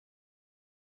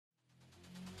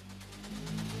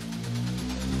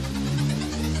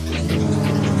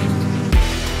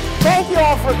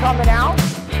for coming out.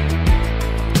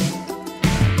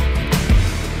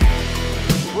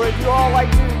 Would you all like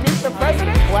to meet the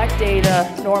president? Collect data,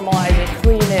 normalize it,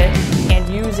 clean it, and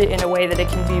use it in a way that it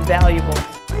can be valuable.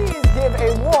 Please give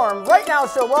a warm, right now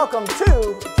show welcome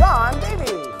to John Davies.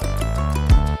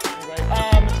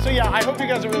 So yeah, I hope you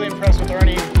guys are really impressed with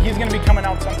Ernie. He's going to be coming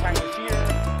out sometime this year.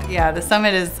 Yeah, the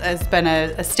summit has been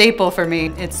a staple for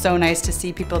me. It's so nice to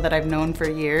see people that I've known for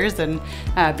years and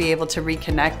be able to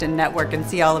reconnect and network and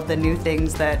see all of the new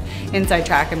things that Inside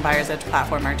Track and Buyer's Edge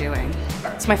platform are doing.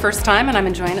 It's my first time and I'm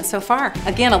enjoying it so far.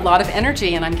 Again, a lot of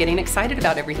energy and I'm getting excited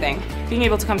about everything. Being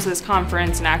able to come to this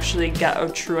conference and actually get a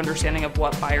true understanding of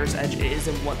what Buyer's Edge is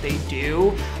and what they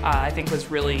do, I think was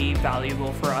really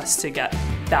valuable for us to get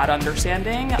that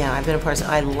understanding. Yeah, I've been a person,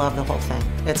 I love the whole thing.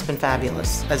 It's been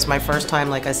fabulous. It's my first time,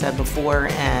 like I said before,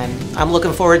 and I'm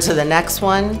looking forward to the next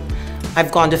one.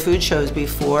 I've gone to food shows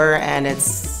before and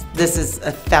this is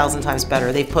 1,000 times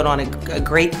better. They've put on a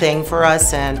great thing for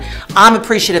us and I'm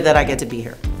appreciative that I get to be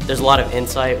here. There's a lot of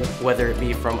insight, whether it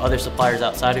be from other suppliers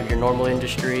outside of your normal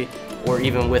industry or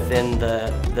even within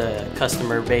the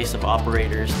customer base of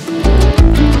operators.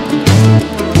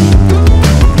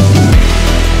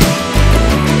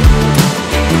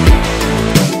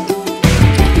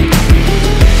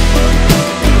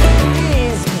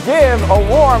 Give a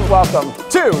warm welcome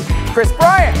to Chris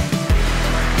Bryant.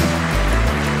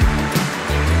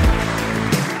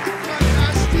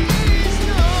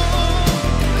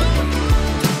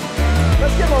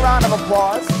 Let's give him a round of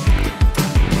applause.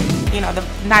 You know, the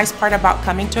nice part about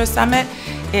coming to a summit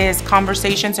is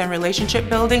conversations and relationship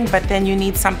building, but then you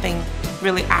need something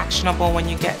really actionable when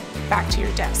you get back to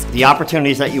your desk. The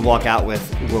opportunities that you walk out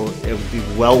with it will be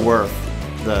well worth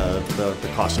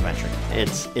the cost of entry.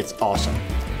 It's awesome.